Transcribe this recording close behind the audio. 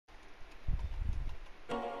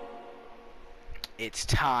It's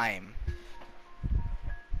time.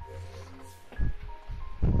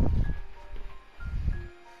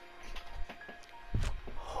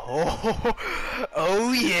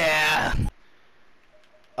 Oh yeah.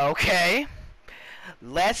 Okay.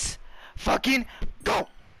 Let's fucking go.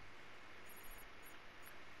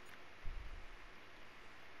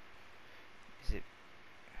 Is it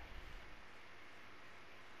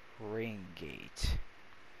Ring Gate?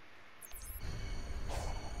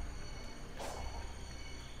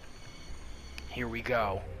 Here we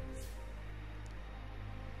go.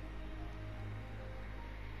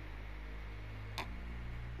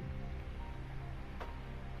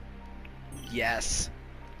 Yes.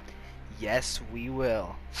 Yes, we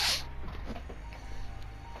will.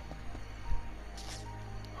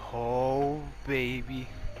 Oh, baby.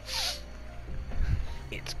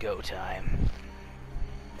 It's go time.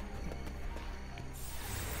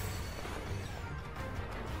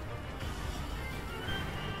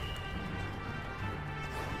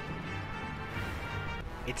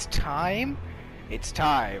 It's time. It's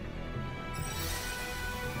time.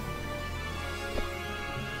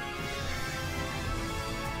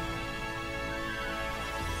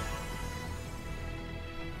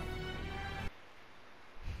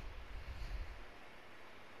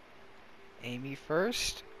 Amy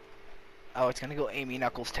first. Oh, it's gonna go Amy,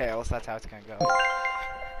 Knuckles, Tails. That's how it's gonna go.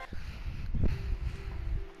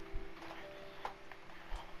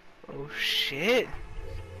 Oh shit.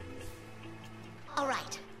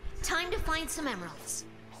 Alright, time to find some emeralds.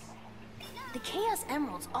 The Chaos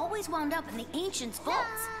Emeralds always wound up in the Ancients'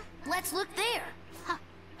 vaults. Let's look there.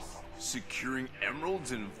 Securing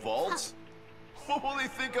emeralds in vaults? What will they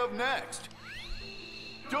think of next?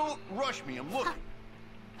 Don't rush me, I'm looking.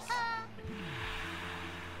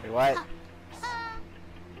 Wait, what?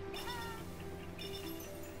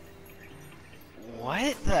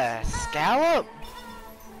 What the scallop?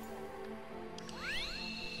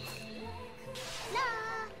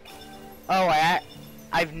 Oh,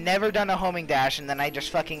 I've never done a homing dash and then I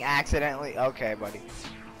just fucking accidentally. Okay, buddy.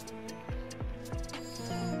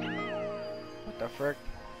 What the frick?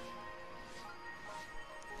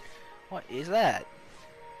 What is that?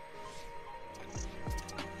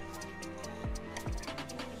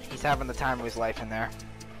 He's having the time of his life in there.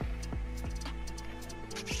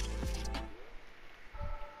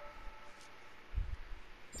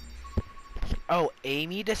 Oh,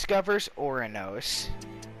 Amy discovers Oranos.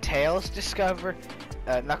 Tails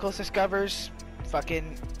Knuckles discovers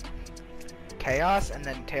fucking Chaos, and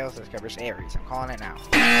then Tails discovers Ares. I'm calling it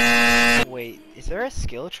now. Wait, is there a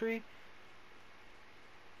skill tree?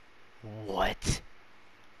 What?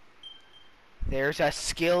 There's a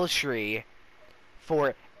skill tree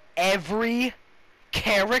for every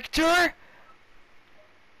character?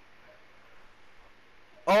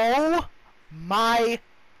 Oh my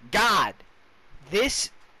god. This...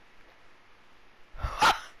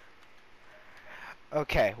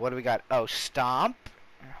 Okay, what do we got? Oh, Stomp.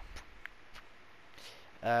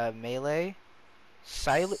 Melee.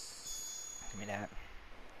 Silent. Give me that.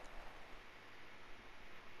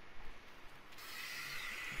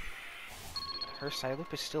 Her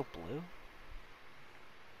Psyloop is still blue?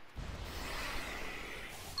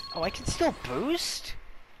 Oh, I can still boost?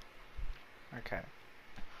 Okay.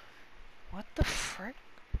 What the frick?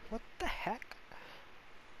 What the heck?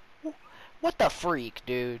 What the freak,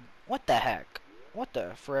 dude? What the heck? What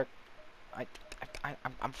the frick?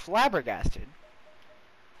 I'm flabbergasted.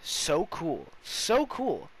 So cool. So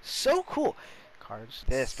cool. So cool. Cards.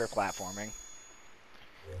 This for platforming.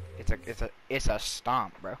 It's a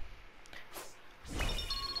stomp, bro.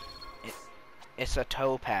 It's a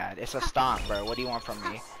toe pad. It's a stomp, bro. What do you want from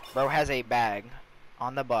me? Bro has a bag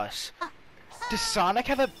on the bus. Does Sonic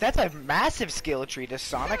have a... That's a massive skill tree. Does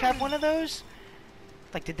Sonic have one of those?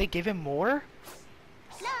 Like, did they give him more?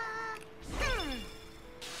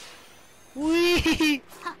 Wee!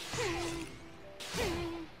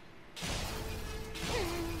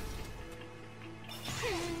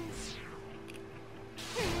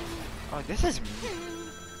 Oh, this is...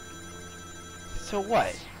 So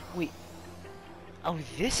what? Wait. Oh,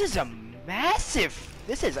 this is a massive...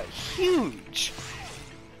 This is a huge...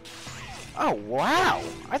 Oh, wow.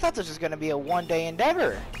 I thought this was going to be a one-day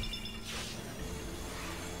endeavor.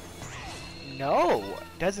 No,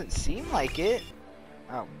 doesn't seem like it.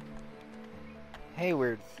 Oh. Hey,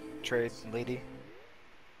 weird trade lady.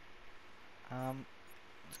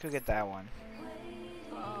 Let's go get that one.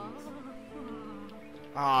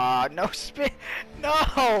 Aw, no spin.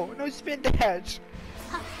 No, no spin dash.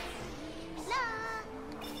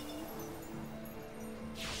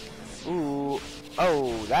 Ooh,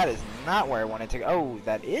 Oh, that is not where I wanted to go. Oh,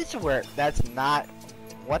 that is where. That's not.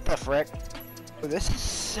 What the frick? Oh, this is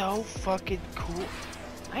so fucking cool.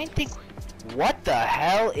 I didn't think. What the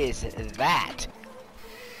hell is that?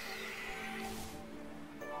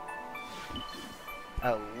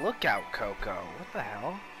 A lookout, Coco. What the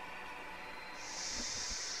hell?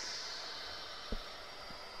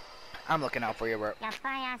 I'm looking out for you, bro.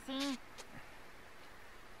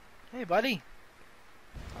 Hey, buddy.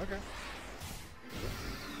 Okay.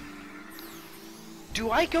 Do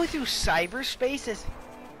I go through cyberspace as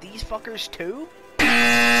these fuckers too?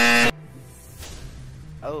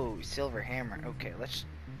 Oh, silver hammer. Okay, let's.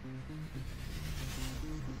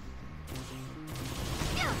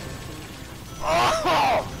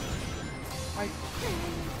 Oh!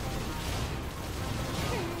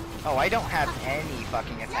 Oh, I don't have any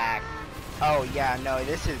fucking attack. Oh yeah, no,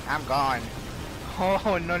 this is. I'm gone.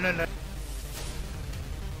 Oh no no no.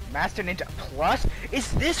 Master Ninja Plus?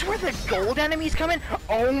 Is this where the gold enemies come in?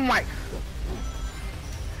 Oh my.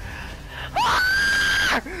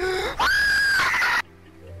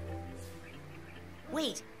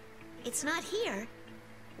 Wait, it's not here.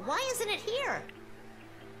 Why isn't it here?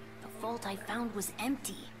 The vault I found was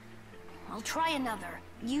empty. I'll try another.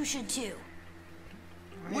 You should too.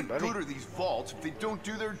 What good are these vaults if they don't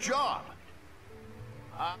do their job?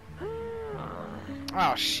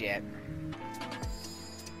 Oh shit.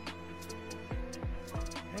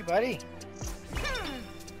 Hey buddy.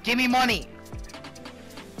 Give me money!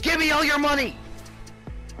 Give me all your money!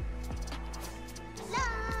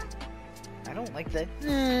 I don't like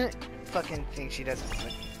the fucking thing she does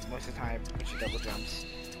most of the time when she double jumps.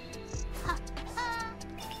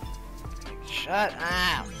 Shut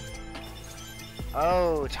up!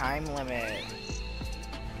 Oh, time limit.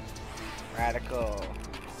 Radical.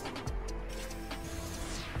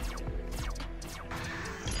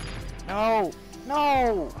 No!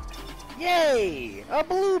 No! Yay! A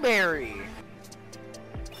blueberry!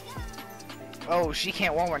 Oh, she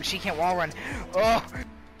can't wall run. She can't wall run. Oh!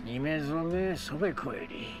 이메소메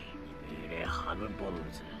소베코에리 이레 하는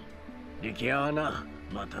봄즈 리키아나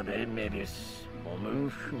마타베 메비스 몸을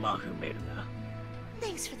흠마흐메르나.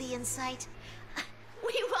 Thanks for the insight.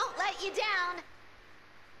 We won't let you down.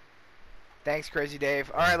 Thanks, Crazy Dave.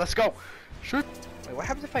 Alright, let's go. Shoot. Wait, what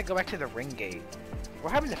happens if I go back to the ring gate?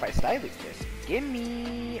 What happens if I side loop this?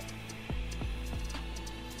 Gimme.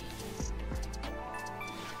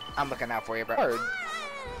 I'm looking out for you, bro.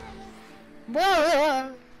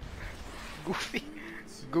 Goofy.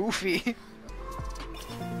 Goofy.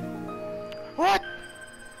 What?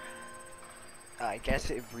 I guess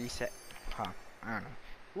it reset. Huh. I don't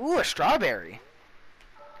know. Ooh, a strawberry.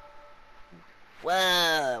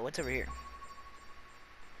 Whoa. What's over here?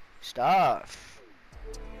 Stuff.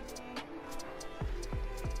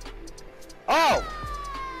 Oh!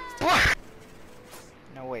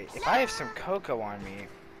 No, wait. If I have some cocoa on me,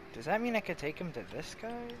 does that mean I could take him to this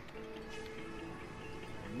guy?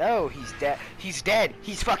 No, he's dead. He's dead.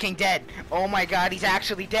 He's fucking dead. Oh my god, he's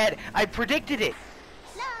actually dead. I predicted it.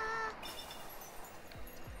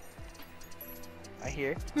 I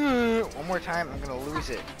hear. One more time, I'm gonna lose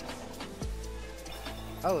it.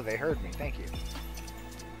 Oh, they heard me. Thank you.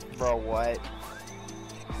 Bro, what?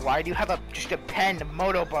 Why do you have just a pen,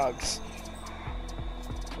 Motobugs?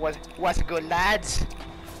 What's good, lads?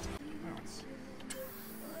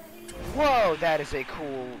 Whoa, that is a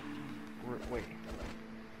cool.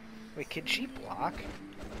 Wait, can she block?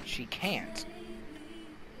 She can't.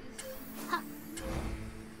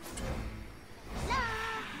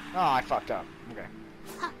 Oh, I fucked up. Okay.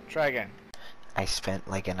 Try again. I spent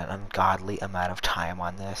like an ungodly amount of time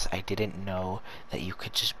on this. I didn't know that you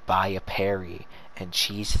could just buy a parry and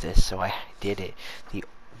cheese this, so I did it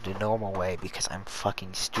the normal way because I'm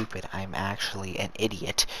fucking stupid. I'm actually an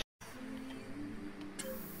idiot.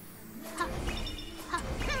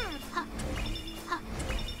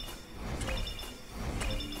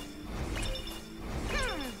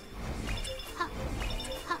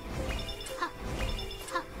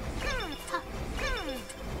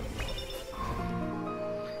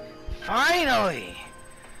 Finally!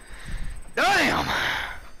 Damn!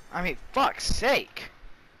 I mean, fuck's sake!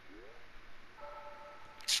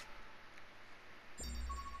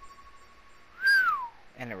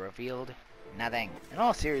 And it revealed nothing. In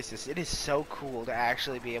all seriousness, it is so cool to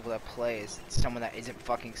actually be able to play as someone that isn't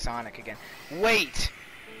fucking Sonic again. Wait!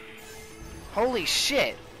 Holy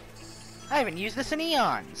shit! I haven't used this in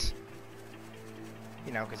eons!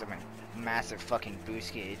 You know, because of my massive fucking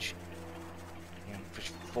boost gauge. You know,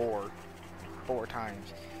 just four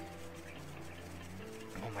times.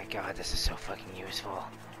 Oh my god, this is so fucking useful.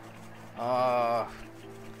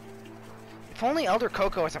 If only Elder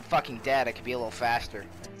Coco wasn't fucking dead, I could be a little faster.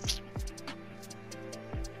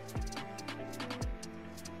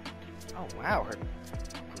 Oh wow, her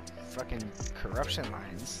fucking corruption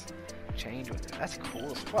lines change with it. That's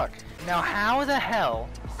cool as fuck. Now how the hell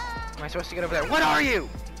am I supposed to get over there? What are you?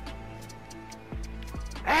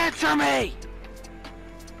 Answer me!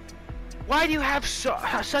 Why do you have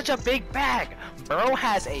such a big bag? Bro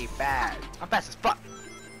has a bag. I'm fast as fuck.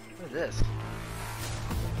 What is this?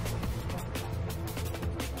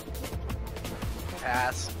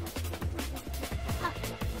 Pass.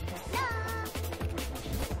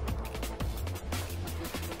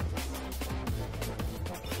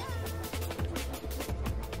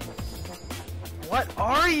 What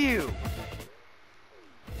are you?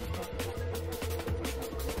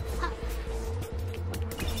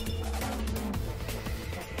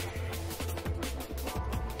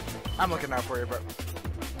 I'm looking out for you, bro.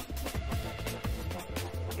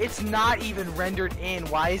 It's not even rendered in.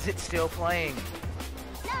 Why is it still playing?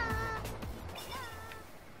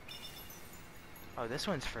 Oh, this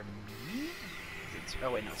one's for me?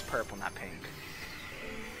 Oh wait, no, it's purple, not pink.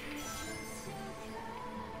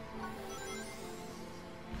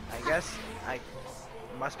 I guess I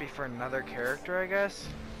must be for another character, I guess.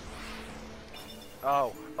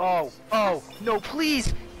 Oh, no,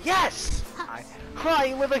 please! Yes!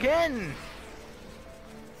 I live again!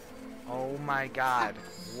 Oh my god,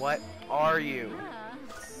 what are you?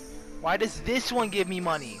 Why does this one give me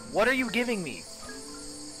money? What are you giving me?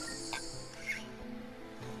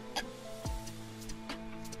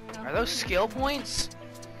 Are those skill points?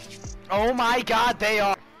 Oh my god, they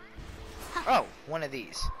are! Oh, one of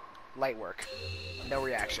these. Light work. No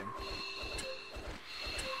reaction.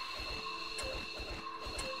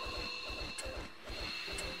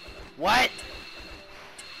 What?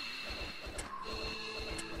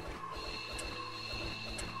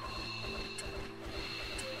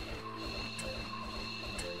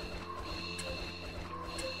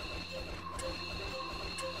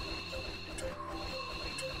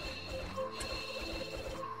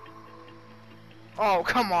 Oh,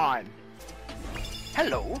 come on.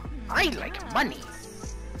 Hello, I like money.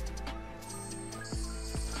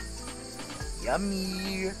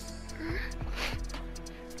 Yummy.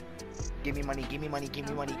 Give me money, give me money, give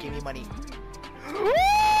me money, give me money.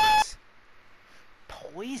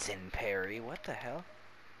 Poison parry, what the hell?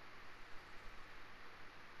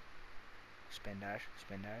 Spin dash,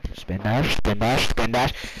 spin dash, spin dash, spin dash, spin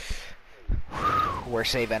dash. We're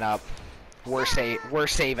saving up. We're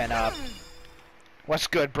saving up. What's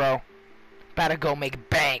good, bro? About to go make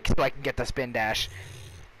bank so I can get the spin dash.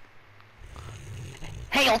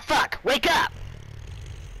 Hey, oh fuck! Wake up!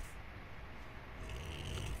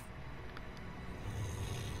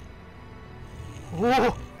 Ooh,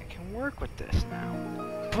 I can work with this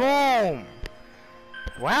now. Boom!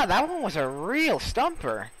 Wow, that one was a real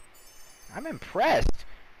stumper. I'm impressed.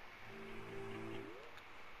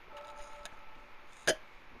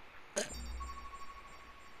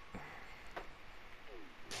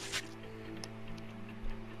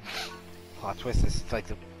 Plot twist, this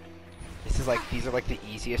is like these are like the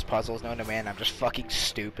easiest puzzles known to man. I'm just fucking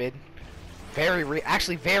stupid.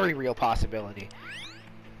 Actually very real possibility.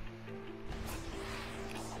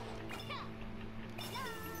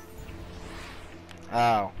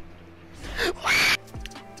 Oh.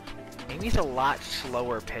 Amy's a lot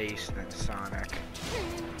slower paced than Sonic.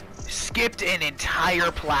 Skipped an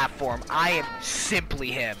entire platform. I am simply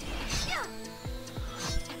him.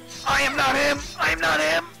 I am not him! I am not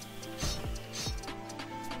him!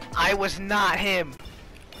 I was not him.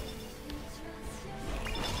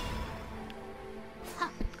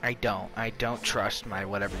 I don't trust my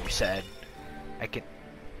whatever you said. I can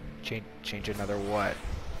change another what?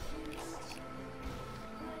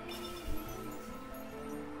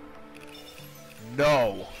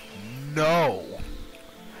 No. No.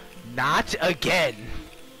 Not again.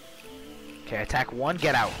 Okay, attack one,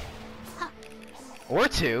 get out. Or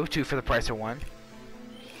two for the price of one.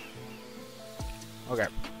 Okay.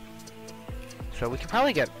 So we can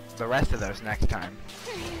probably get the rest of those next time.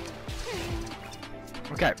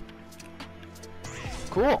 Okay.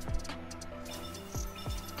 Cool.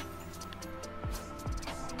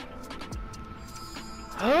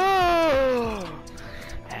 Oh!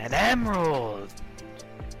 An emerald!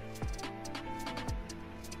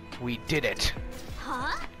 We did it.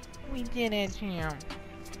 Huh? We did it, yeah.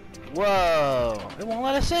 Whoa! It won't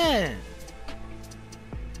let us in!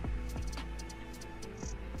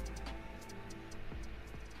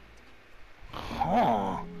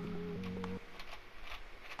 Huh.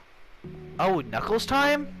 Oh, Knuckles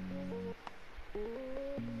time?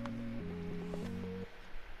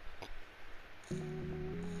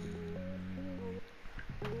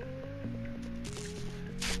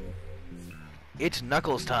 It's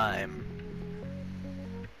Knuckles time.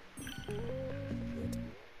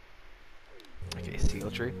 Okay, Steel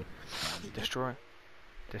Tree. Destroy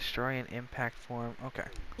an impact form. Okay.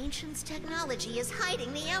 Ancient's technology is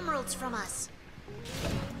hiding the emeralds from us.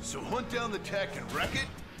 So hunt down the tech and wreck it?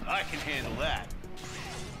 I can handle that.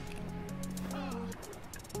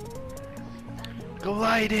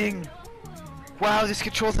 Gliding! Wow, this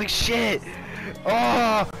controls like shit!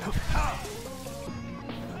 Oh!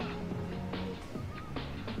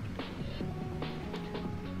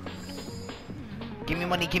 Give me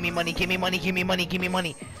money, give me money, give me money, give me money, give me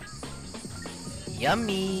money!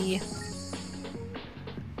 Yummy!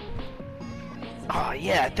 Oh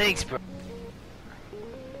yeah, thanks bro!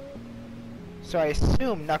 So I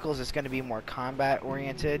assume Knuckles is going to be more combat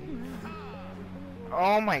oriented.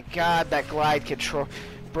 Oh my god, that glide control.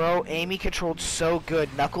 Bro, Amy controlled so good.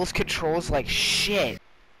 Knuckles controls like shit.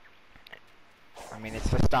 I mean, it's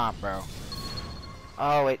the stomp, bro.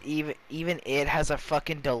 Oh, it even it has a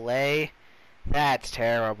fucking delay. That's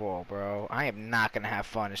terrible, bro. I am not gonna have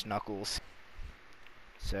fun as Knuckles.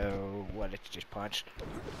 So, what, it's just punched?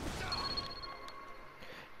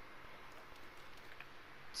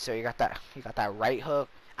 So you got that right hook.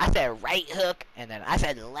 I said right hook, and then I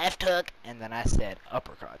said left hook, and then I said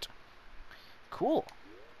uppercut. Cool.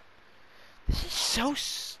 This is so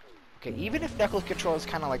okay, even if Knuckles control is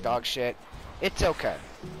kind of like dog shit, it's okay.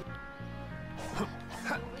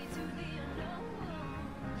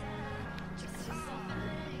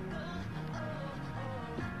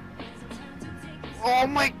 Oh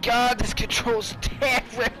my god, this control's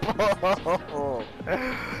terrible!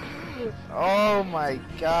 Oh my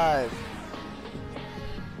god.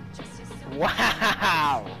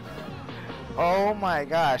 Wow! Oh my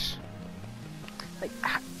gosh. Like,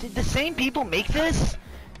 did the same people make this?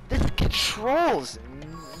 This controls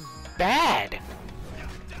bad.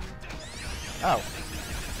 Oh.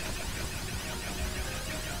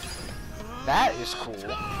 That is cool.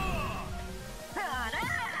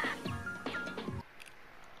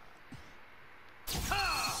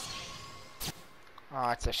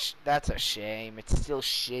 Oh, that's a shame. It's still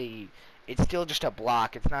shade. It's still just a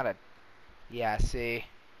block. It's not a... Yeah, see?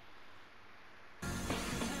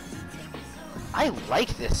 I like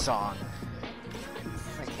this song.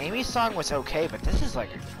 Like, Amy's song was okay, but this is like...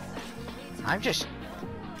 I'm just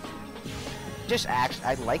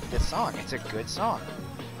I like this song. It's a good song.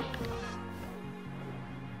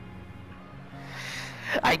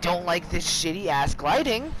 I don't like this shitty ass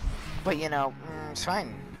gliding, but you know, it's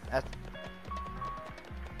fine.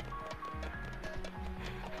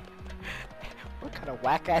 What kind of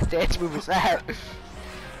whack ass dance move is that?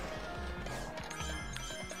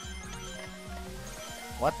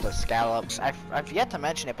 What the scallops? I've yet to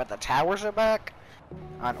mention it, but the towers are back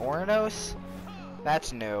on Oranos.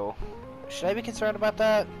 That's new. Should I be concerned about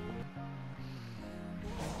that?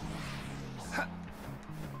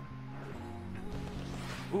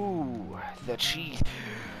 Ooh, the cheese.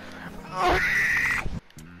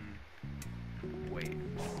 Wait.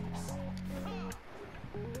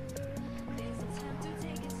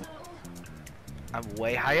 I'm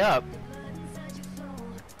way high up.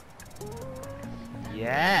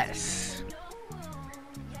 Yes.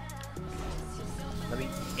 Let me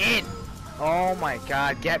in. Oh my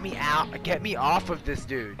god, get me out. Get me off of this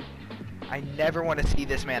dude. I never want to see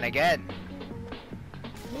this man again.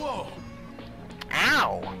 Whoa.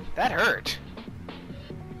 Ow! That hurt.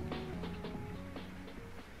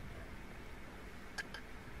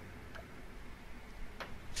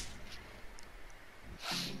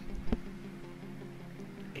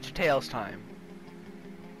 It's Tails time.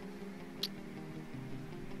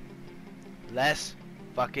 Let's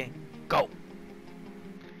fucking go.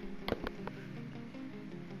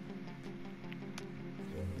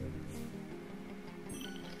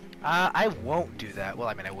 I won't do that. Well,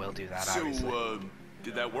 I mean, I will do that, obviously. So,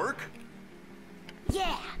 did that work?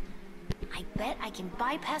 Yeah! I bet I can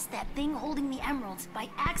bypass that thing holding the emeralds by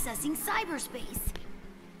accessing cyberspace.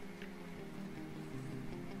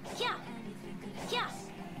 Yeah! Yeah!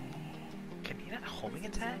 Can he not homing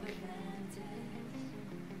attack?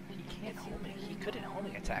 He can't homing. He couldn't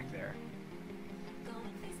homing attack there.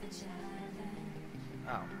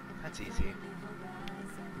 Oh, that's easy.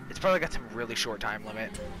 It's probably got some really short time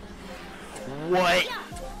limit. What?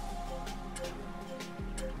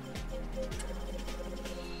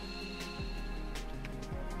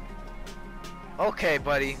 Okay,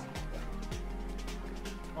 buddy.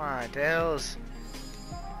 Come on, Tails.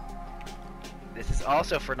 This is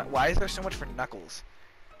also for... Why is there so much for Knuckles?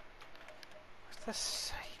 What's the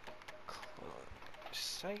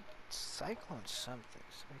cyclone something?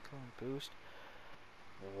 Cyclone boost?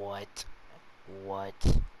 What? What?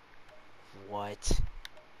 What?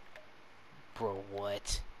 Bro,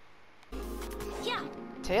 what? Yeah.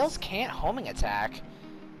 Tails can't homing attack.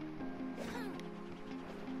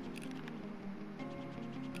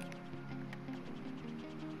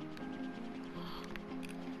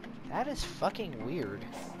 That is fucking weird.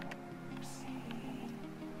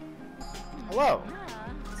 Hello.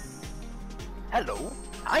 Hello.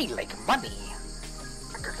 I like money.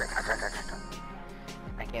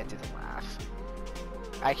 I can't do the laugh.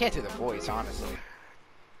 I can't do the voice, honestly.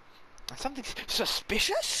 Something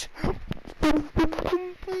suspicious?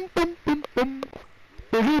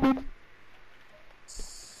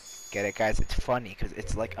 Get it, guys? It's funny because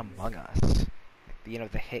it's like Among Us. You know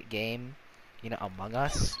the hit game? You know Among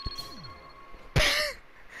Us?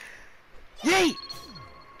 Yay!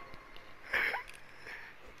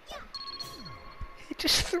 He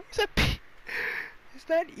just throws a pea. Is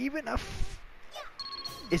that even a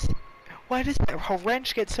why does her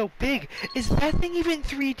wrench get so big? Is that thing even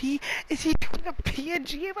 3D? Is he throwing a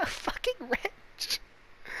PNG of a fucking wrench?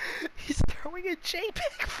 He's throwing a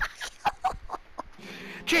JPEG.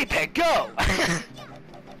 JPEG, go!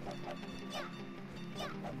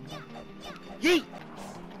 Yeet!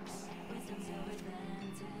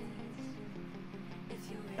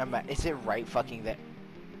 Is it right fucking there?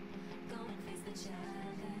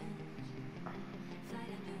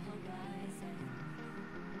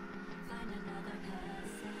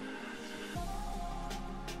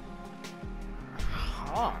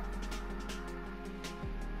 Huh.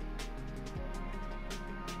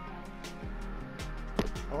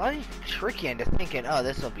 A lot of tricky into thinking, oh,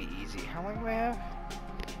 this will be easy. How long do I have?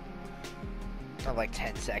 Oh, like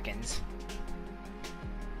 10 seconds.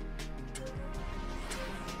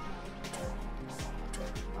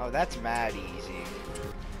 Oh, that's mad easy.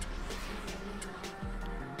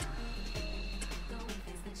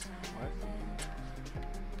 What?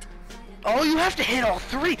 Oh, you have to hit all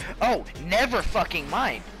three! Oh, never fucking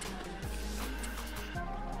mind.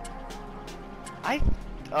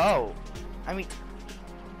 Oh. I mean...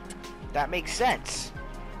 That makes sense.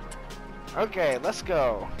 Okay, let's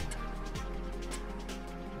go.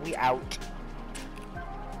 We out.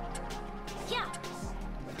 Yeah.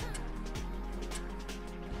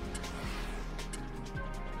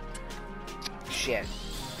 Shit.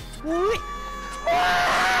 Alright,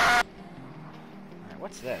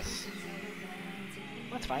 what's this?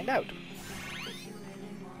 Let's find out.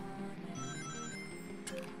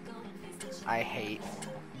 I hate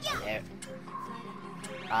it.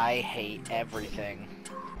 I hate everything.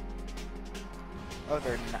 Oh,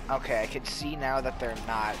 they're not. Okay, I can see now that they're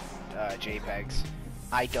not JPEGs.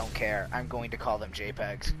 I don't care. I'm going to call them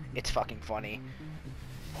JPEGs. It's fucking funny.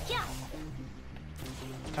 Yeah.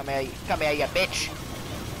 Come here, you bitch!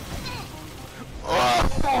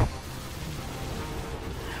 Oh!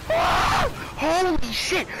 Oh! Holy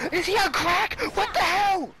shit! Is he on crack? What the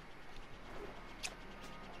hell?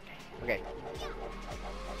 Okay.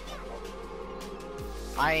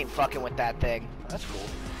 I ain't fucking with that thing. That's cool.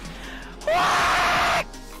 Ah!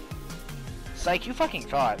 Psych, you fucking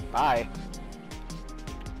thought. Bye.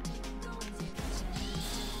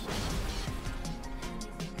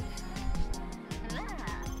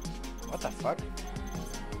 What the fuck?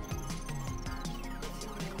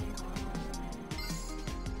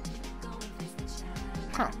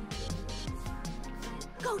 Huh.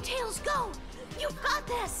 Go, Tails, go! You've got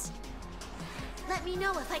this! Let me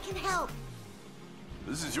know if I can help.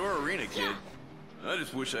 This is your arena, kid. I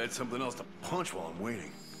just wish I had something else to punch while I'm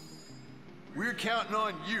waiting. We're counting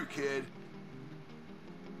on you, kid.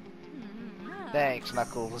 Thanks,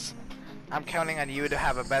 Knuckles. I'm counting on you to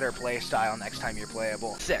have a better play style next time you're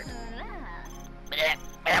playable. Sick.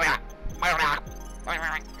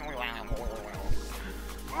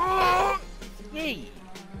 Yay!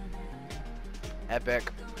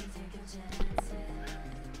 Epic.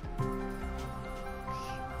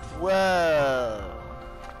 Whoa!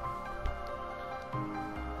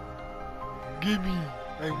 Gimme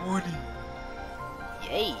my money.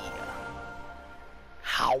 Yay!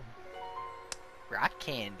 How? Rock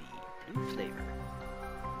candy, blue flavor.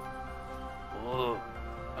 Whoa!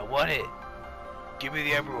 I want it. Give me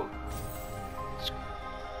the emerald.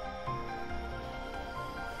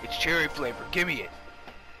 It's cherry flavor. Give me it.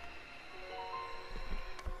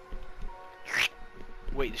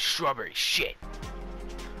 Wait, the strawberry shit.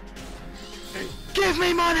 Give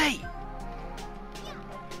me money!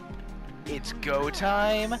 It's go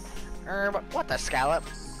time. What the scallop?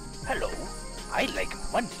 Hello. I like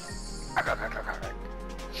money.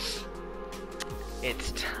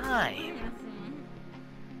 It's time.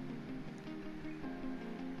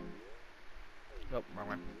 Oh, wrong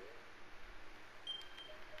one.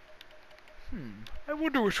 I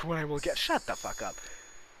wonder which one I will get. Shut the fuck up.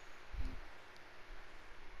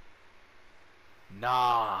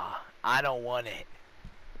 Nah, I don't want it.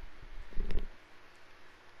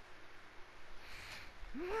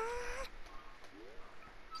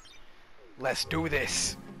 Let's do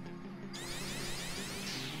this.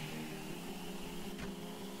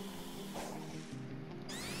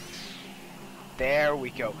 There we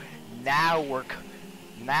go. Now we're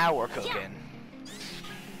cooking.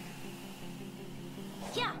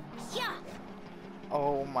 Yeah, yeah.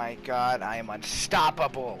 Oh my god, I am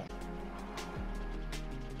unstoppable.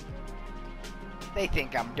 They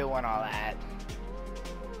think I'm doing all that.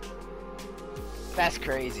 That's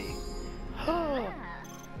crazy.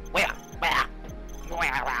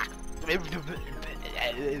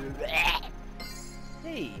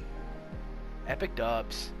 Hey, epic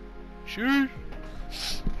dubs. Shoot.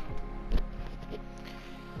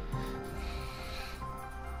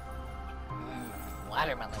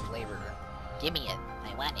 Watermelon flavor. Give me it.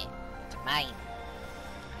 I want it. It's mine.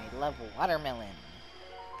 I love watermelon.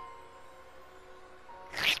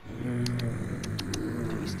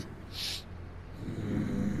 Taste.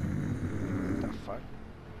 What the fuck?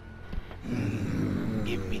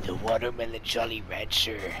 Give me the watermelon Jolly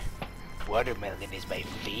Rancher. Watermelon is my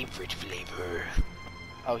favorite flavor.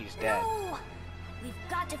 Oh, he's dead. No! We've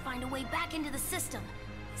got to find a way back into the system.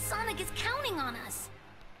 Sonic is counting on us.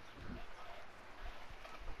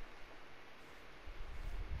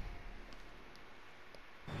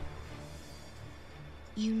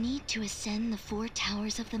 You need to ascend the 4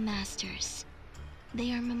 towers of the Masters.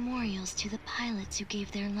 They are memorials to the pilots who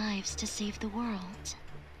gave their lives to save the world.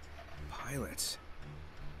 Pilots?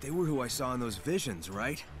 They were who I saw in those visions,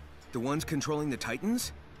 right? The ones controlling the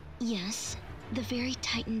Titans? Yes, the very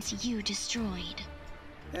Titans you destroyed.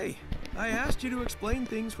 Hey, I asked you to explain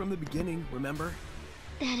things from the beginning, remember?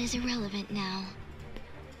 That is irrelevant now.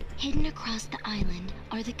 Hidden across the island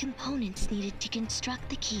are the components needed to construct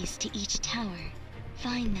the keys to each tower.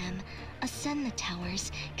 Find them, ascend the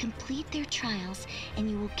towers, complete their trials, and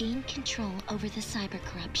you will gain control over the cyber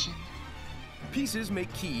corruption. Pieces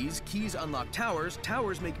make keys, keys unlock towers,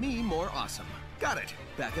 towers make me more awesome. Got it.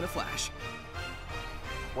 Back in a flash.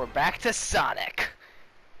 We're back to Sonic,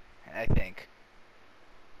 I think.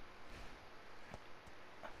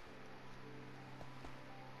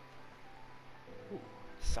 Ooh,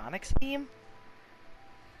 Sonic's theme?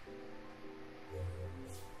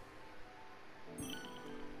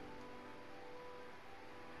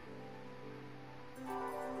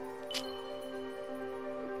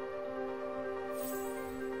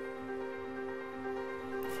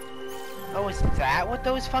 Oh, is that what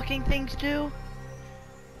those fucking things do?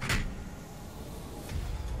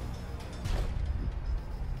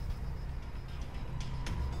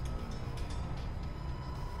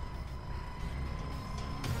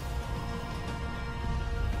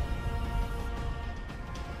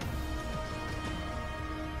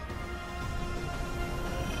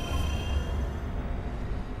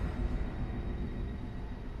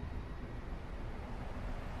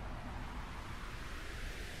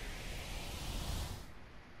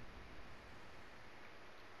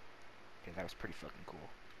 That was pretty fucking cool.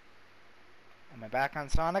 Am I back on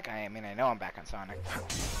Sonic? I mean, I know I'm back on Sonic.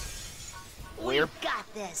 We've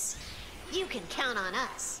got this. You can count on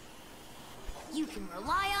us. You can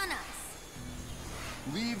rely on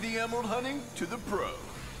us. Leave the emerald hunting to the pro.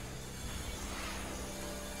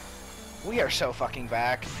 We are so fucking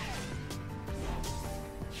back.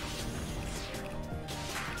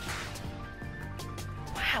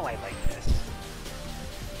 Wow, I like this.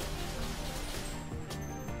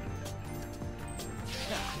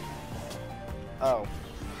 Oh.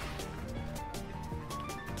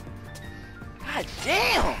 God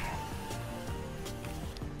damn!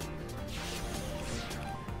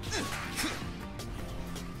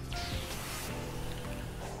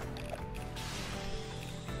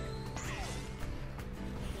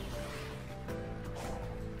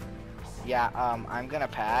 Yeah, I'm gonna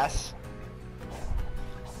pass.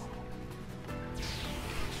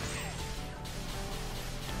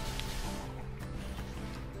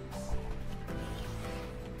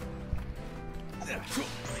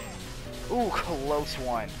 Ooh, close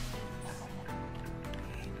one.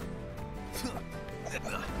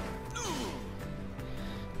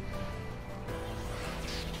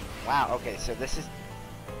 Wow, okay, so this is...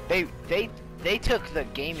 They took the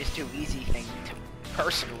game is too easy thing to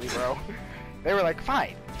personally, bro. They were like,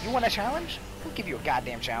 fine, you want a challenge? We'll give you a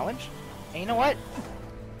goddamn challenge. And you know what?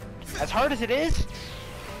 As hard as it is,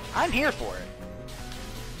 I'm here for it.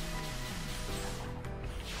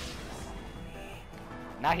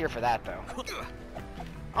 Not here for that, though.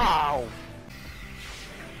 Oh!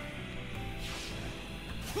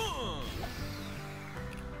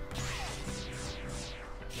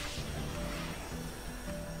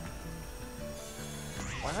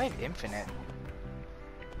 Why do I have infinite?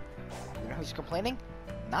 You know who's complaining?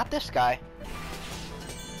 Not this guy.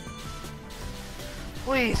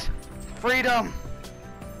 Please! Freedom!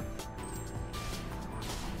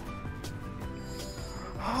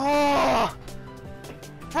 Oh!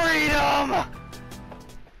 Freedom!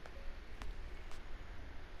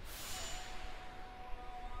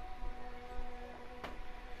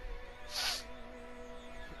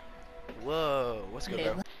 Whoa, what's good,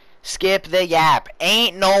 bro? Skip the yap.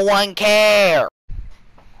 Ain't no one care.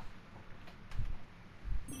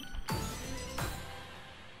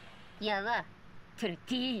 Yalla,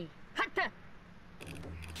 Turkey, hatta.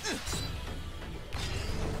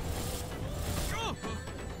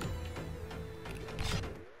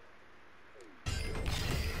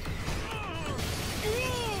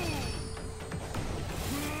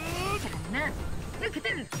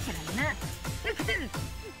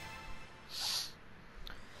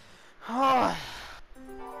 Oh.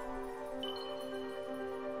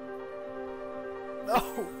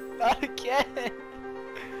 No, not again.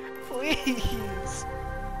 Please.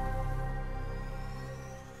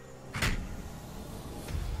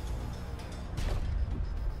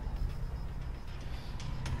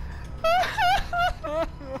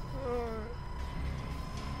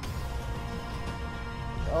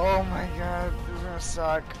 Oh my god, this is gonna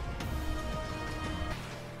suck.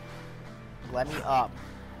 Let me up.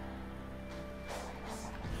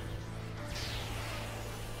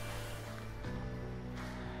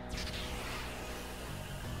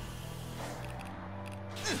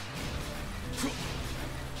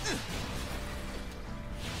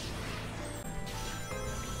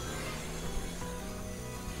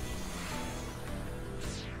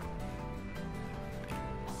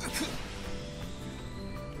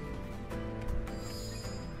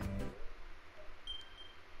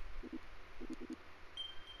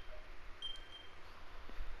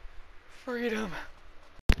 Freedom.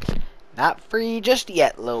 Not free just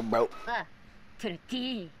yet, little bro.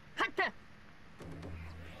 Turkey, hatta.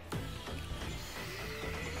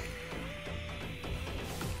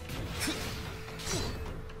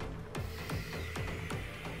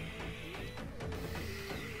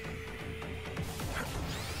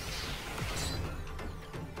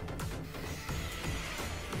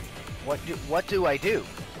 What do I do?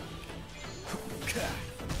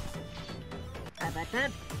 Avatar,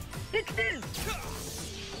 Victor.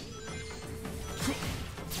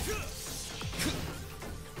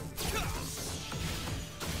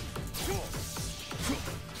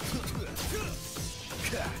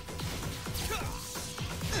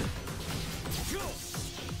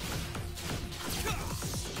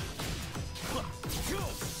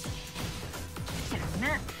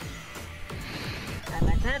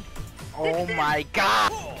 Oh my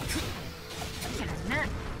god!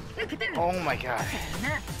 Oh my god.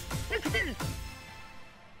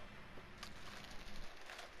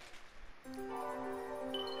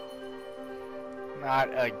 Not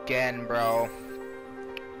again, bro.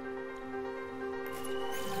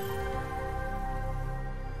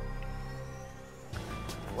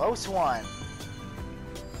 Close one.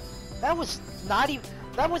 That was not even.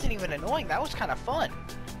 That wasn't even annoying. That was kind of fun.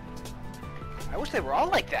 I wish they were all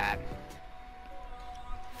like that.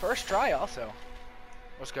 First try, also.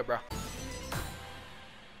 What's good, bro?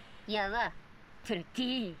 Yalla,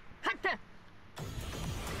 Turkey, hatta.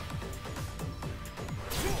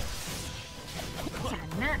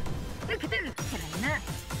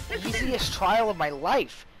 Easiest trial of my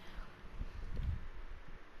life.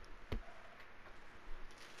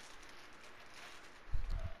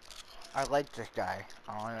 I like this guy.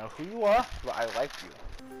 I don't know who you are, but I like you.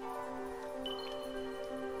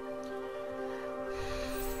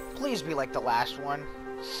 Please be like the last one.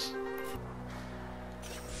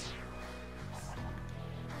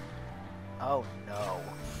 Oh no.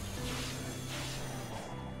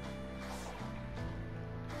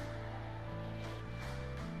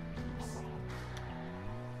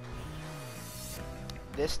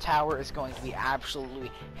 This tower is going to be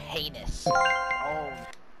absolutely heinous. Oh.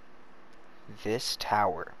 This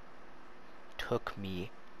tower took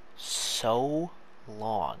me so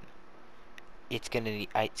long. It's gonna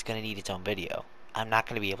need its own video. I'm not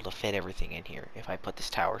gonna be able to fit everything in here if I put this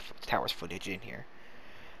tower's footage in here.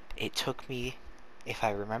 It took me, if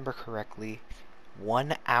I remember correctly,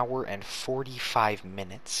 1 hour and 45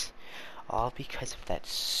 minutes. All because of that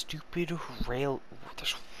stupid rail.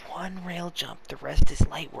 There's one rail jump. The rest is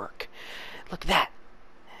light work. Look at that.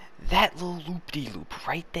 That little loop-de-loop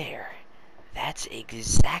right there. That's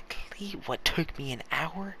exactly what took me an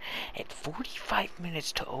hour and 45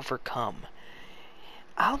 minutes to overcome.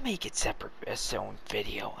 I'll make it separate its own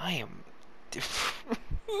video. I am...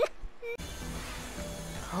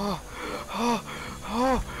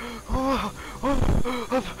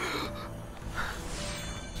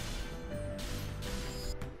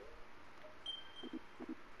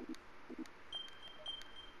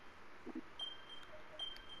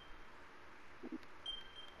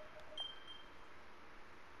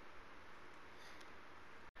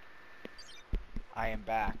 I am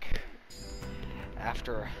back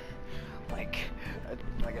after like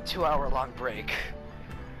a 2-hour long break.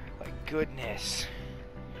 My goodness,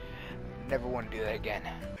 never want to do that again.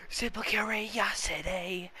 Simple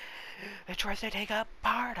curiosity, it tries to take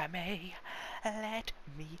apart of me. Let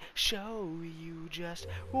me show you just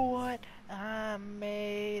what I'm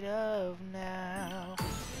made of now.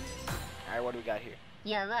 Alright, what do we got here?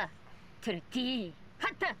 Yalla. Turkey.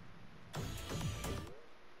 Hatta.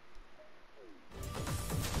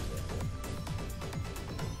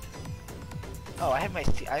 Oh, I have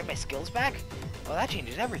my skills back? Well, that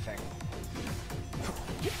changes everything.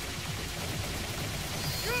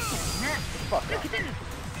 Fuck off.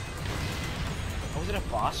 Oh, was it a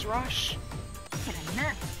boss rush?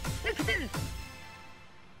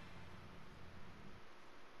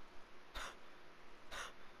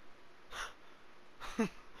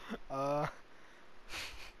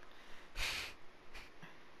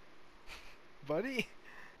 Buddy?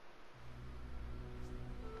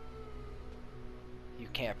 You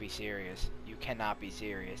can't be serious. You cannot be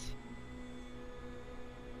serious.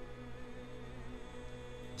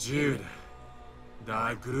 Jude,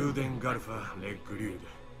 da Gruden Garfa le Grude.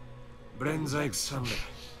 Brenzaik Sunday.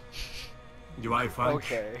 Do I find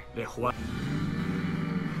Okay. le Hua?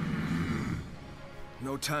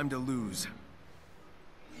 No time to lose.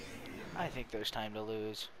 I think there's time to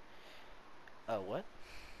lose. Oh, what?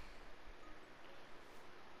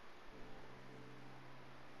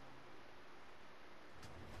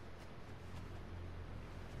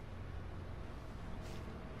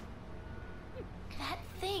 That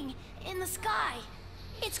thing in the sky.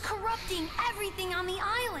 It's corrupting everything on the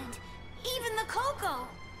island. Even the cocoa.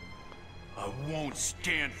 I won't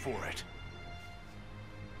stand for it.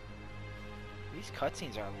 These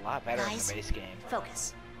cutscenes are a lot better in Guys, the base game.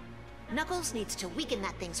 focus. Knuckles needs to weaken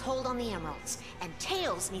that thing's hold on the emeralds, and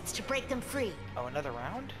Tails needs to break them free. Oh, another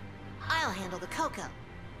round? I'll handle the Coco.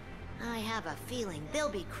 I have a feeling they'll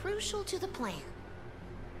be crucial to the plan.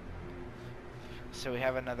 So we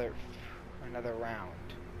have another round.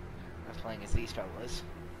 I'm playing as these fellas.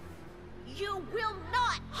 You will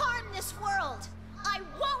not harm this world! I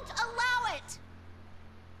won't allow it!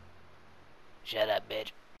 Shut up,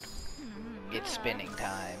 bitch. It's spinning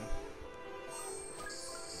time.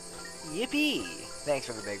 Yippee! Thanks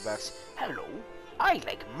for the big bucks. Hello, I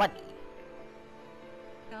like money.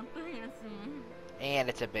 And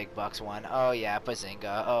it's a big bucks one. Oh yeah,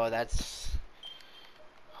 Bazinga. Oh, that's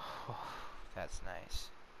nice.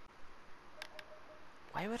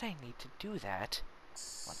 Why would I need to do that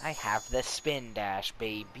when I have the spin dash,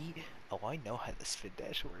 baby? Oh, I know how the spin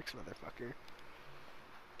dash works, motherfucker.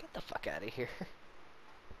 Get the fuck out of here.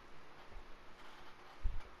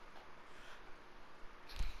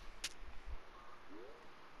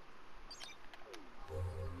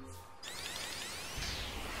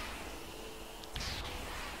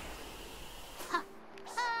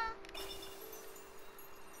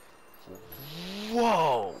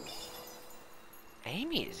 Whoa!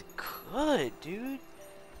 Amy is good, dude.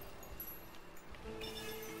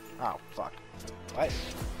 Oh, fuck. What?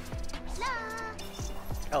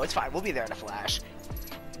 Oh, it's fine. We'll be there in a flash.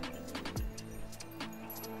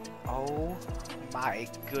 Oh my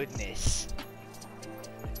goodness.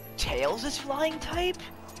 Tails is flying type?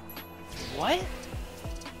 What?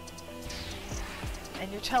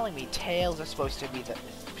 And you're telling me Tails is supposed to be the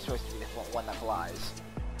one that flies?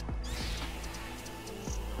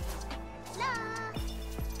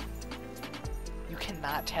 You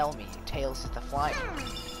cannot tell me Tails is the flying one.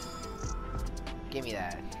 Give me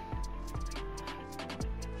that.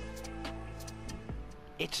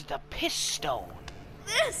 It's the Pistone.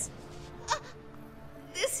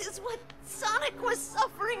 This is what Sonic was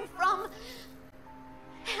suffering from.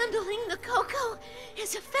 Handling the Coco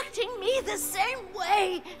is affecting me the same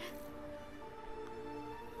way.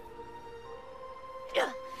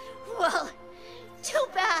 Well, too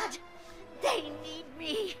bad. They need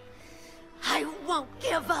me. I won't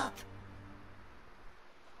give up.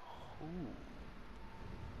 Ooh.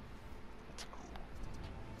 That's cool.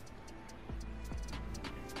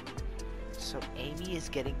 So Amy is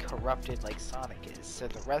getting corrupted like Sonic is, so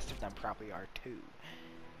the rest of them probably are too.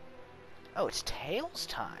 Oh, it's Tails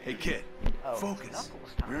time. Hey, kid. Oh, Focus.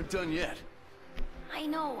 Knuckles time. We aren't done yet. I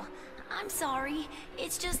know. I'm sorry.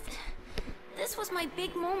 It's just... This was my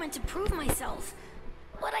big moment to prove myself.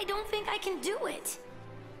 But I don't think I can do it.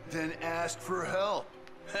 Then ask for help.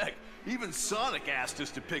 Heck, even Sonic asked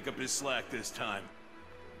us to pick up his slack this time.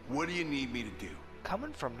 What do you need me to do?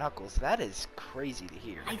 Coming from Knuckles, that is crazy to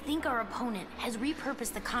hear. I think our opponent has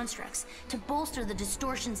repurposed the constructs to bolster the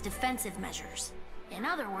distortion's defensive measures. In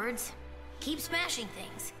other words, keep smashing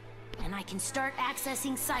things, and I can start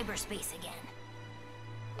accessing cyberspace again.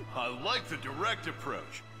 I like the direct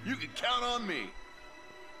approach. You can count on me.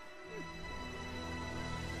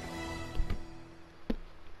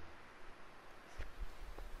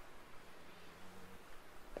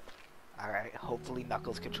 Alright, hopefully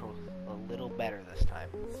Knuckles controls a little better this time.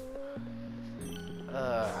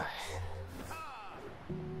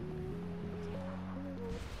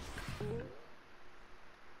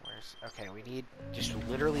 Where's... Okay, we need just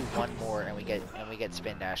literally one more and we get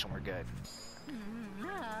Spin Dash and we're good.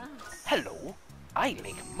 Hello, I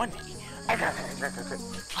make money.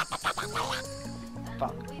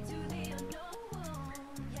 Fuck.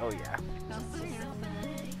 Oh yeah.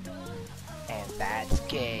 And that's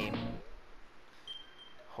game.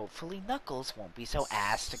 Hopefully Knuckles won't be so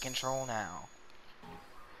ass to control now.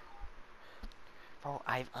 Bro,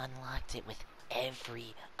 I've unlocked it with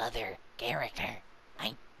every other character.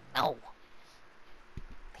 I know.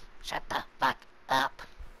 Shut the fuck up.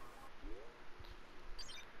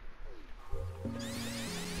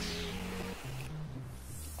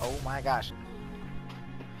 Oh my gosh.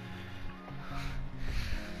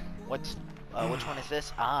 What's which one is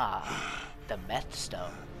this? Ah, the meth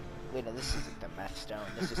stone. Wait, no, this isn't the meth stone.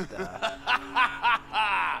 This is the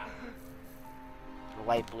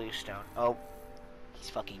light blue stone. Oh, he's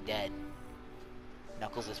fucking dead.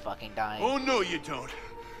 Knuckles is fucking dying. Oh no, you don't.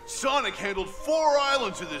 Sonic handled 4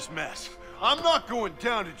 islands of this mess. I'm not going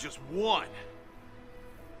down to just one.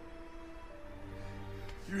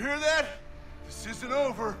 You hear that? This isn't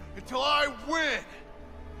over until I win.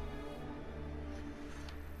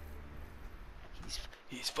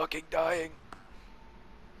 He's fucking dying.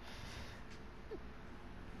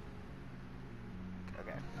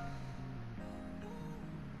 Okay.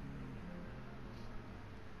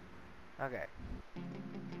 Okay.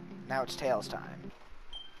 Now it's Tails time.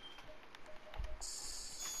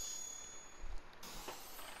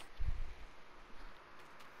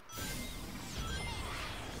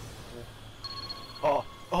 Oh,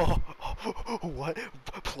 what?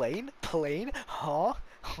 Plane? Huh?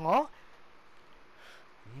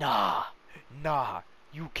 Nah,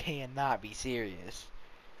 you cannot be serious.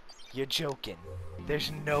 You're joking.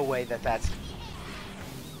 There's no way that's...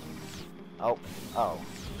 Oh,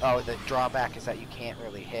 the drawback is that you can't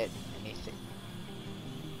really hit anything.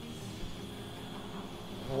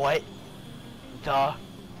 What the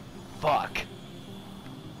fuck?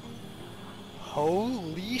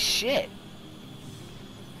 Holy shit.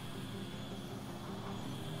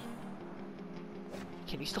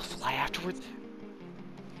 Can you still fly afterwards?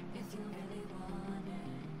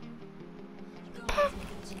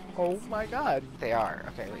 Oh my god. They are.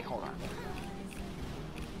 Okay, wait, hold on.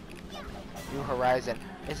 New Horizon.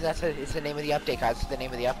 It's the name of the update, guys. It's the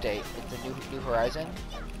name of the update. It's the New Horizon.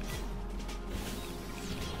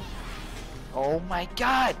 Oh my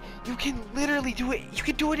god! You can literally do it! You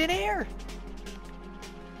can do it in air!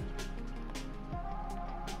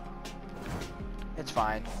 It's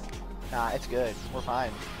fine. Nah, it's good. We're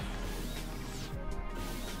fine.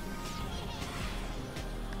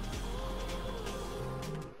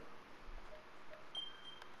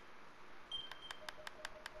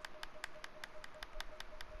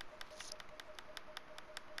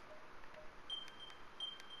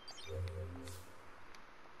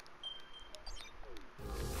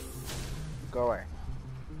 Go away.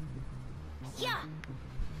 Yeah.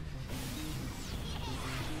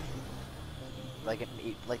 Like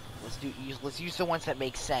let's use the ones that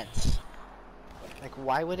make sense. Like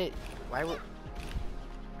why would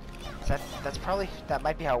that's probably that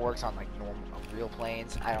might be how it works on like normal real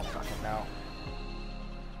planes. I don't fucking know.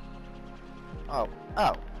 Oh,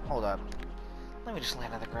 hold up. Let me just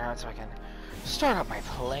land on the ground so I can start up my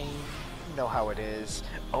plane. You know how it is.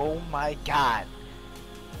 Oh my god.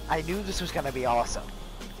 I knew this was gonna be awesome,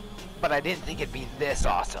 but I didn't think it'd be this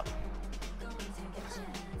awesome.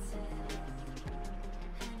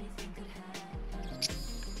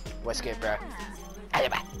 What's good, bro?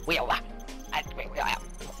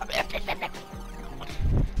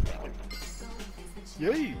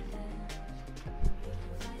 Yay!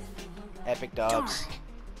 Epic dubs. Darn.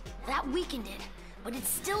 That weakened it, but it's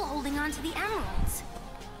still holding on to the emeralds.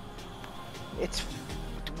 It's...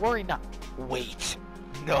 worry not. Wait.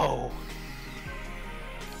 No.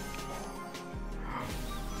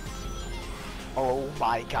 Oh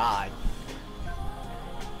my god.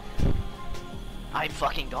 I'm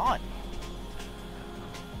fucking gone.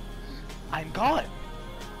 I'm gone.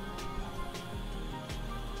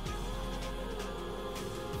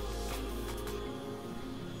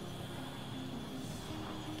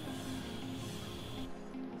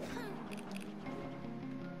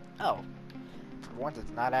 Oh. For once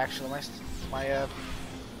it's not actually for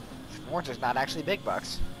once it's not actually big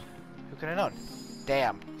bucks. Who could have known?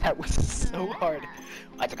 Damn, that was so hard.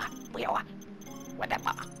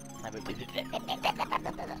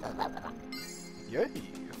 Yay.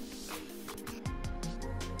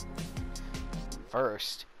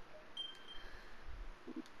 First.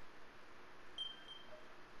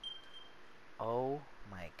 Oh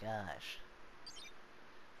my gosh.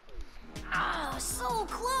 Oh, so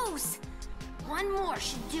close! One more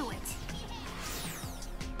should do it.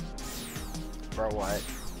 Bro, what?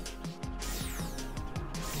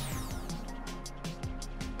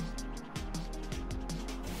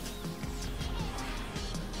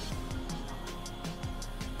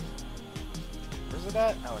 Where's it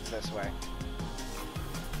at? Oh, it's this way.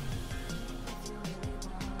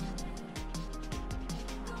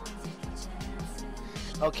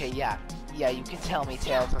 Okay, yeah. Yeah, you can tell me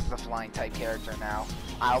Tails is the flying type character now.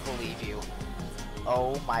 I'll believe you.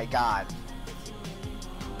 Oh my god.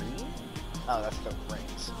 Green? Oh, that's the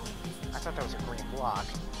rings. I thought that was a green block.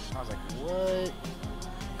 I was like, what?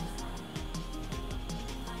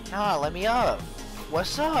 Nah, let me up.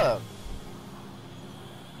 What's up?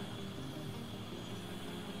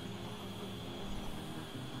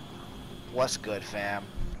 What's good, fam?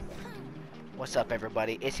 What's up,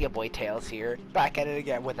 everybody? It's your boy Tails here, back at it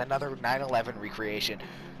again with another 9/11 recreation.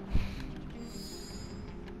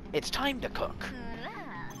 It's time to cook.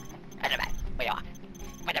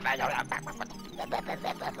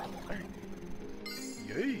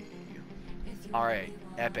 Yay! Alright,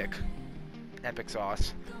 epic. Epic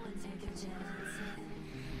sauce.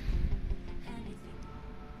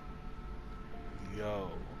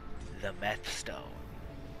 Yo, the meth stone.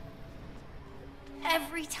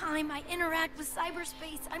 Every time I interact with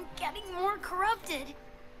cyberspace, I'm getting more corrupted.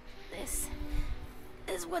 This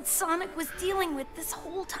is what Sonic was dealing with this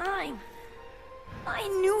whole time. I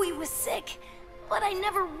knew he was sick, but I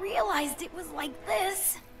never realized it was like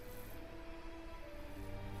this.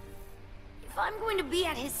 If I'm going to be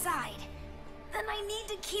at his side, then I need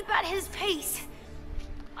to keep at his pace.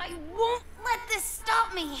 I won't let this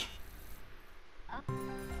stop me.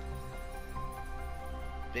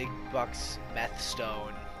 Big Buck's meth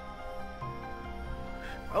stone.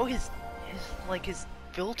 Oh, his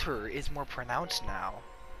filter is more pronounced now.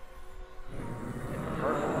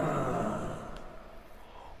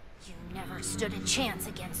 You never stood a chance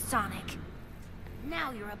against Sonic.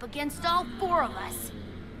 Now you're up against all four of us.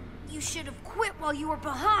 You should have quit while you were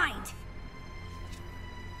behind.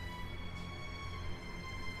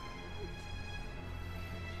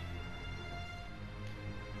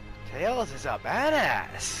 Tails is a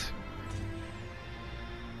badass.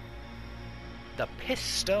 The piss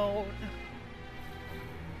stone.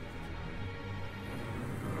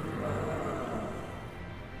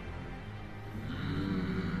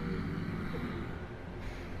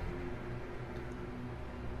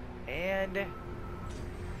 And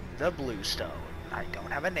the blue stone. I don't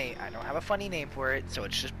have a name. I don't have a funny name for it, so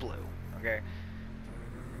it's just blue. Okay.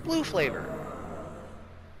 Blue flavor.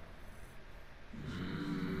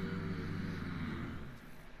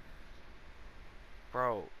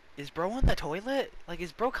 Bro, is bro on the toilet? Like,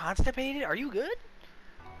 is bro constipated? Are you good?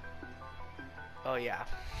 Oh, yeah.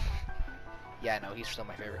 Yeah, no, he's still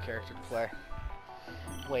my favorite character to play.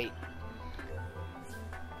 Wait.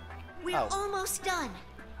 We're almost done.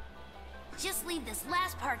 Just leave this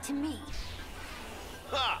last part to me.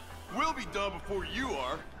 Ha! We'll be done before you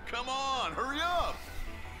are. Come on, hurry up!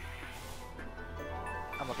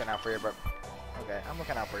 I'm looking out for you, bro. Okay, I'm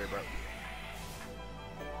looking out for you, bro.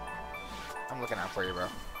 I'm looking out for you, bro.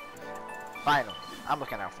 Finally, I'm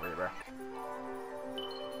looking out for you, bro.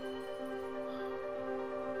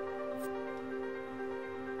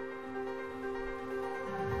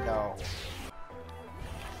 No.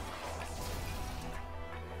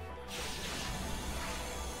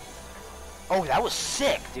 Oh, that was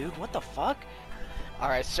sick, dude. What the fuck?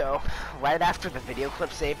 Alright, so, right after the video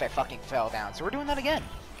clip saved, I fucking fell down. So we're doing that again.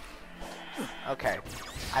 Okay.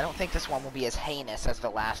 I don't think this one will be as heinous as the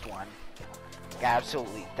last one.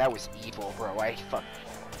 Absolutely. That was evil, bro.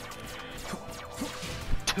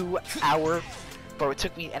 2-hour... Bro, it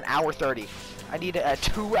took me an hour 30. I needed a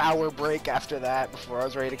 2-hour break after that before I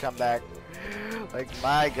was ready to come back. Like,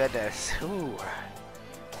 my goodness. Ooh.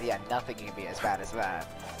 Yeah, nothing can be as bad as that.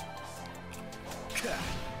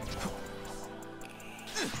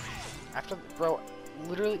 After, bro,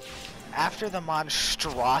 literally, after the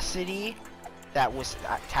monstrosity that was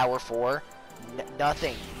Tower 4,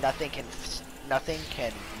 nothing can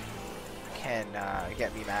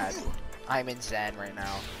get me mad. I'm in Zen right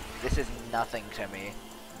now. This is nothing to me.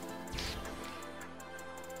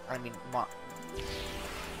 I mean,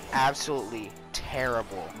 absolutely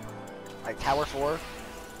terrible. Like Tower 4,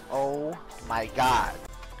 oh my god.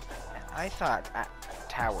 And I thought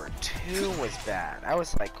Tower 2 was bad. I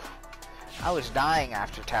was like, I was dying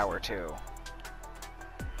after Tower 2.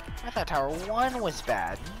 I thought Tower 1 was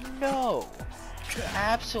bad. No,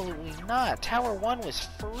 absolutely not. Tower 1 was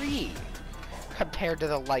free compared to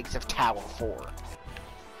the likes of Tower 4.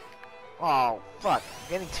 Oh, fuck.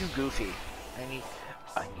 I'm getting too goofy. I need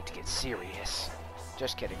to get serious.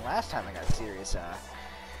 Just kidding. Last time I got serious,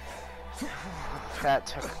 that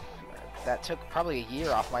took probably a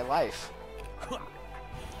year off my life. I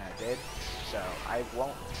did. So, I'm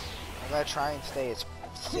gonna try and stay as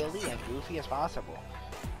silly and goofy as possible.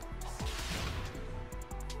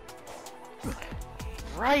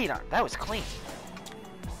 Right on. That was clean.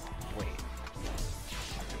 Wait.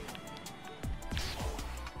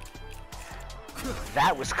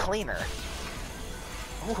 That was cleaner.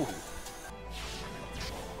 Ooh.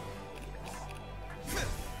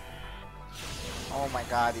 Oh my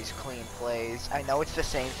god, these clean plays. I know it's the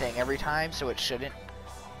same thing every time, so it shouldn't...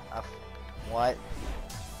 what?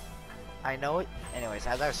 I know it... Anyways,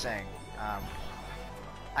 as I was saying,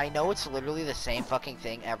 I know it's literally the same fucking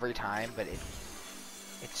thing every time, but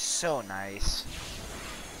it's so nice.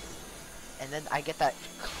 And then I get that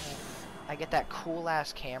cool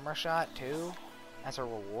ass camera shot too as a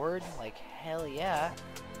reward. Like, hell yeah.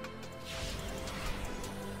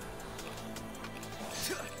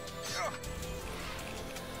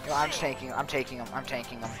 Yo, I'm tanking him.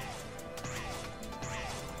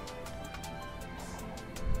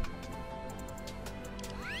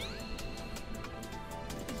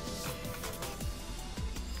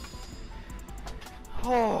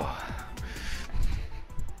 Oh.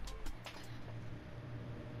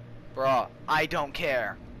 Bruh, I don't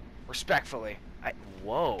care. Respectfully.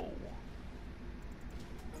 Whoa.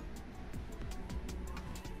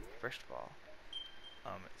 First of all,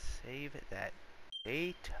 save that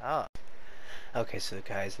data. Okay, so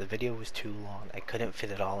guys, the video was too long. I couldn't fit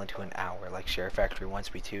it all into an hour like Sheriff Factory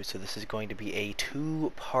wants me to, so this is going to be a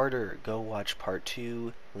 2-parter. Go watch part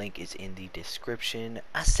 2. Link is in the description.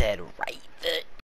 I said right.